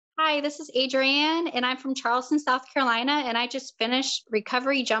Hi, this is Adrianne, and I'm from Charleston, South Carolina, and I just finished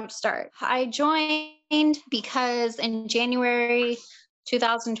Recovery Jumpstart. I joined because in January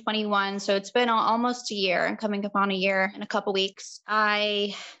 2021, so it's been almost a year and coming up on a year in a couple weeks,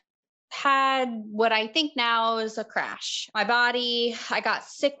 I had what I think now is a crash. My body, I got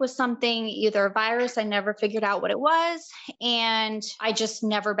sick with something, either a virus, I never figured out what it was, and I just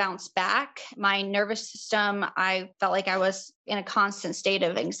never bounced back. My nervous system, I felt like I was in a constant state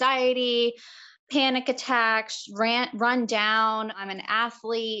of anxiety, panic attacks, run down. I'm an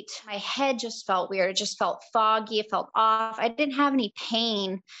athlete. My head just felt weird. It just felt foggy. It felt off. I didn't have any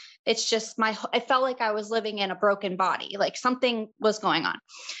pain. It's just I felt like I was living in a broken body, like something was going on.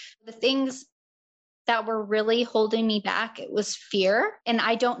 The things that were really holding me back, it was fear. And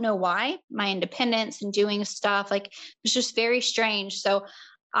I don't know why. My independence and doing stuff, like it was just very strange. So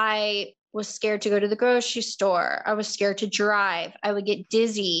I was scared to go to the grocery store. I was scared to drive. I would get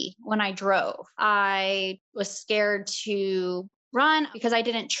dizzy when I drove. I was scared to run because I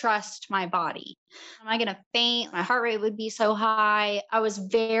didn't trust my body. Am I going to faint? My heart rate would be so high. I was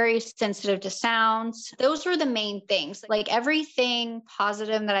very sensitive to sounds. Those were the main things. Like everything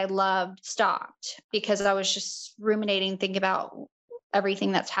positive that I loved stopped because I was just ruminating, thinking about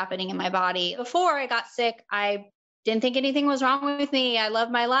everything that's happening in my body. Before I got sick, I didn't think anything was wrong with me. I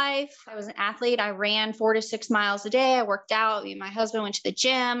loved my life. I was an athlete. I ran 4 to 6 miles a day. I worked out. Me and my husband went to the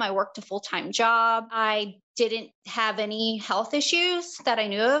gym. I worked a full-time job. I didn't have any health issues that I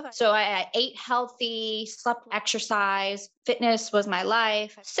knew of. So I ate healthy, slept, exercise, fitness was my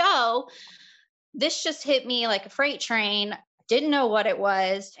life. So this just hit me like a freight train. Didn't know what it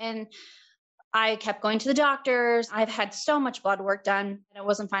was. And I kept going to the doctors. I've had so much blood work done and it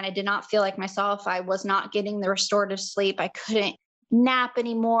wasn't fine. I did not feel like myself. I was not getting the restorative sleep. I couldn't nap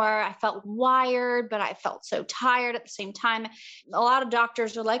anymore. I felt wired, but I felt so tired at the same time. A lot of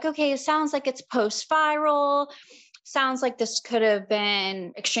doctors were like, okay, it sounds like it's post-viral. Sounds like this could have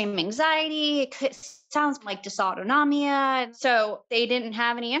been extreme anxiety. Sounds like dysautonomia. So they didn't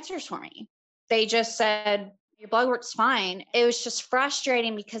have any answers for me. They just said, your blood work's fine. It was just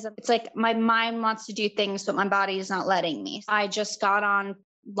frustrating because it's like my mind wants to do things, but my body is not letting me. I just got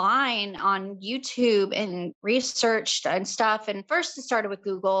online on YouTube and researched and stuff. And first it started with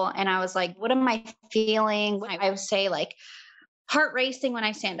Google. And I was like, what am I feeling? I would say like heart racing when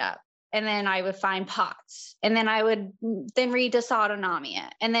I stand up. And then I would find POTS. And then I would then read dysautonomia.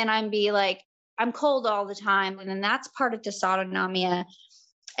 And then I'd be like, I'm cold all the time. And then that's part of dysautonomia.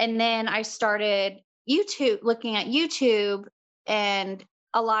 And then I started looking at YouTube, and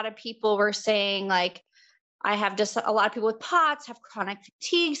a lot of people were saying like, I have just a lot of people with POTS have chronic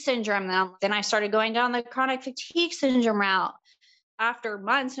fatigue syndrome. Then I started going down the chronic fatigue syndrome route. After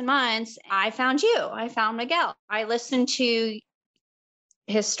months and months, I found you. I found Miguel. I listened to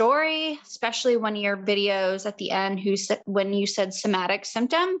his story, especially one of your videos at the end when you said somatic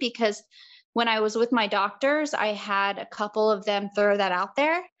symptom, because when I was with my doctors, I had a couple of them throw that out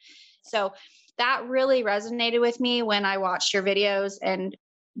there. So that really resonated with me when I watched your videos, and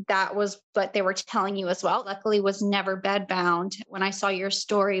that was what they were telling you as well. Luckily was never bedbound. When I saw your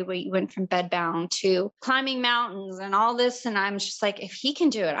story where you went from bedbound to climbing mountains and all this, and I'm just like, if he can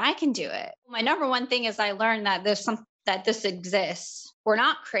do it, I can do it. My number one thing is I learned that this exists. We're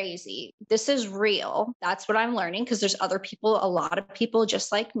not crazy. This is real. That's what I'm learning because there's a lot of people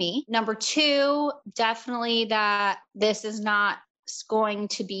just like me. Number two, definitely that this is not going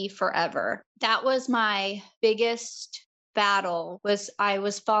to be forever. That was my biggest battle. I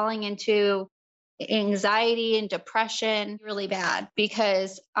was falling into anxiety and depression really bad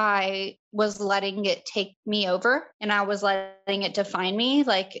because I was letting it take me over and I was letting it define me.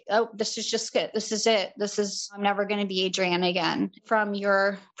 Like, oh, this is just good. This is it. I'm never going to be Adrianne again. From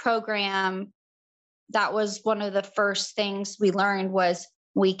your program, that was one of the first things we learned was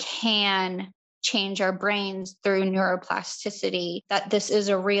we can change our brains through neuroplasticity, that this is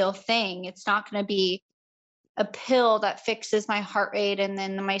a real thing. It's not going to be a pill that fixes my heart rate and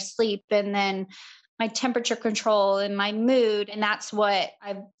then my sleep and then my temperature control and my mood. And that's what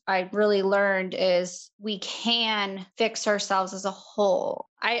I really learned is we can fix ourselves as a whole.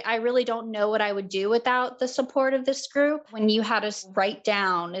 I really don't know what I would do without the support of this group. When you had us write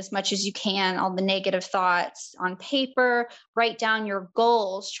down as much as you can all the negative thoughts on paper, write down your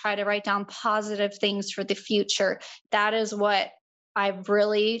goals, try to write down positive things for the future. That is what I've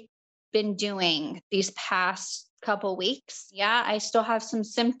really been doing these past couple weeks. Yeah, I still have some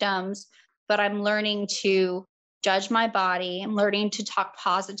symptoms, but I'm learning to judge my body. I'm learning to talk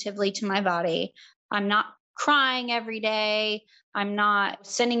positively to my body. I'm not crying every day. I'm not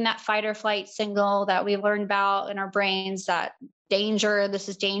sending that fight or flight signal that we learned about in our brains that danger. This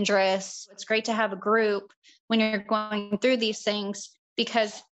is dangerous. It's great to have a group when you're going through these things,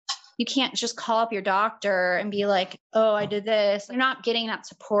 because you can't just call up your doctor and be like, oh, I did this. You're not getting that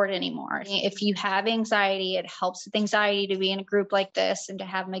support anymore. If you have anxiety, it helps with anxiety to be in a group like this and to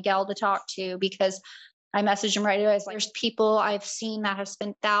have Miguel to talk to, because I messaged him right away. I was like, there's people I've seen that have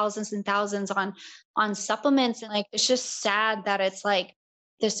spent thousands and thousands on supplements. And like, it's just sad that it's like,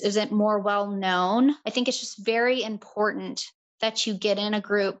 this isn't more well known. I think it's just very important that you get in a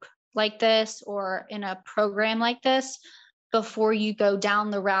group like this or in a program like this before you go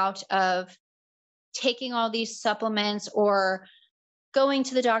down the route of taking all these supplements or going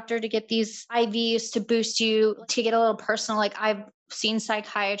to the doctor to get these IVs to boost you, to get a little personal. Like, I've seen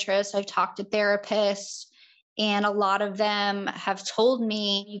psychiatrists, I've talked to therapists, and a lot of them have told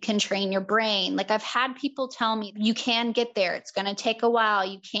me you can train your brain. Like, I've had people tell me you can get there. It's going to take a while.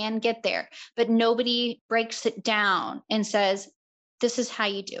 You can get there, but nobody breaks it down and says, this is how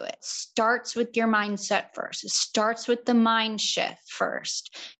you do it. Starts with your mindset first. It starts with the mind shift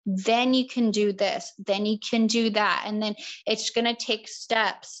first. Then you can do this. Then you can do that. And then it's going to take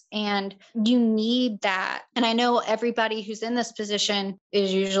steps, and you need that. And I know everybody who's in this position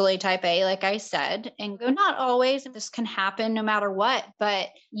is usually type A, like I said, and not always. This can happen no matter what, but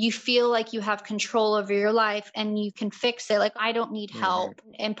you feel like you have control over your life and you can fix it. Like, I don't need help.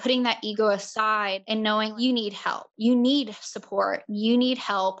 And putting that ego aside and knowing you need help, you need support, you need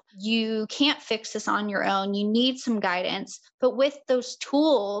help. You can't fix this on your own. You need some guidance. But with those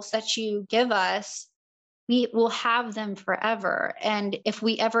tools that you give us, we will have them forever. And if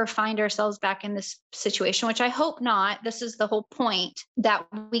we ever find ourselves back in this situation, which I hope not, this is the whole point, that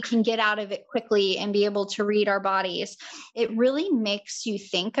we can get out of it quickly and be able to read our bodies. It really makes you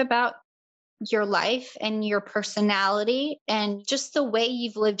think about your life and your personality and just the way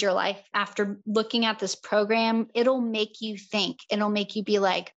you've lived your life. After looking at this program, it'll make you think. It'll make you be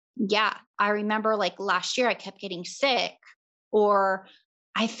like, yeah, I remember like last year I kept getting sick, or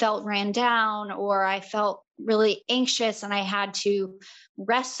I felt ran down, or I felt really anxious and I had to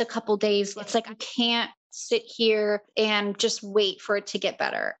rest a couple days. It's like, I can't sit here and just wait for it to get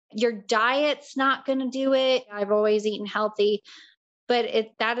better. Your diet's not going to do it. I've always eaten healthy, but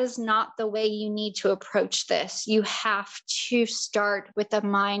that is not the way you need to approach this. You have to start with a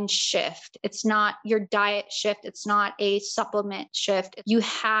mind shift. It's not your diet shift. It's not a supplement shift. You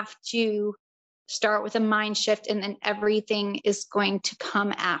have to start with a mind shift, and then everything is going to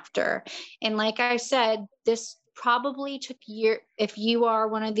come after. And like I said, this probably took years. If you are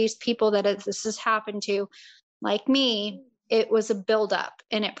one of these people that this has happened to, like me, it was a buildup,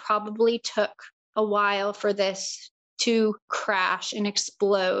 and it probably took a while for this to crash and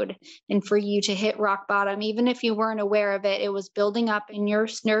explode and for you to hit rock bottom. Even if you weren't aware of it, it was building up in your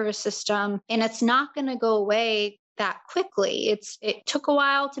nervous system, and it's not going to go away that quickly. It took a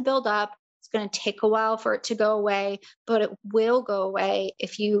while to build up. It's going to take a while for it to go away, but it will go away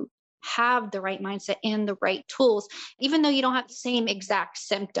if you have the right mindset and the right tools. Even though you don't have the same exact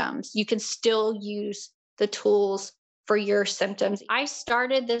symptoms, you can still use the tools for your symptoms. I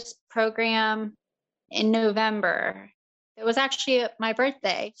started this program in November. It was actually my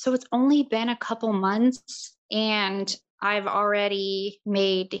birthday. So it's only been a couple months, and I've already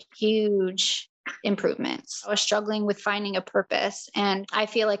made huge improvements. I was struggling with finding a purpose, and I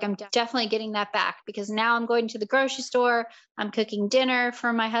feel like I'm definitely getting that back, because now I'm going to the grocery store, I'm cooking dinner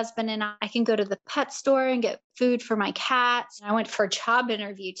for my husband, and I can go to the pet store and get food for my cats. I went for a job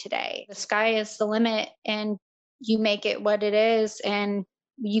interview today. The sky is the limit, and you make it what it is, and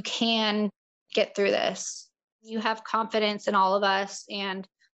you can get through this. You have confidence in all of us and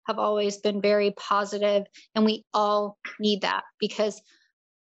have always been very positive, and we all need that, because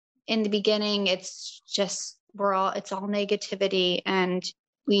in the beginning it's all negativity, and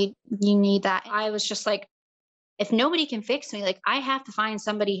you need that. I was just like, if nobody can fix me, like, I have to find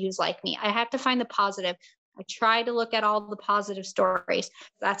somebody who's like me. I have to find the positive. I try to look at all the positive stories.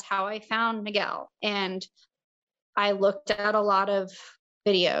 That's how I found Miguel. And I looked at a lot of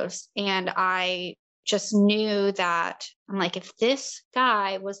videos, and I just knew that I'm like, if this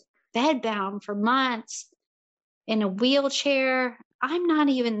guy was bedbound for months in a wheelchair, I'm not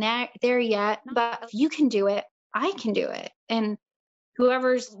even there yet, but if you can do it, I can do it. And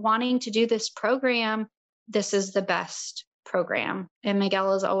whoever's wanting to do this program, this is the best program. And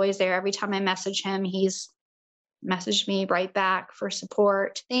Miguel is always there. Every time I message him, he's messaged me right back for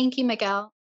support. Thank you, Miguel.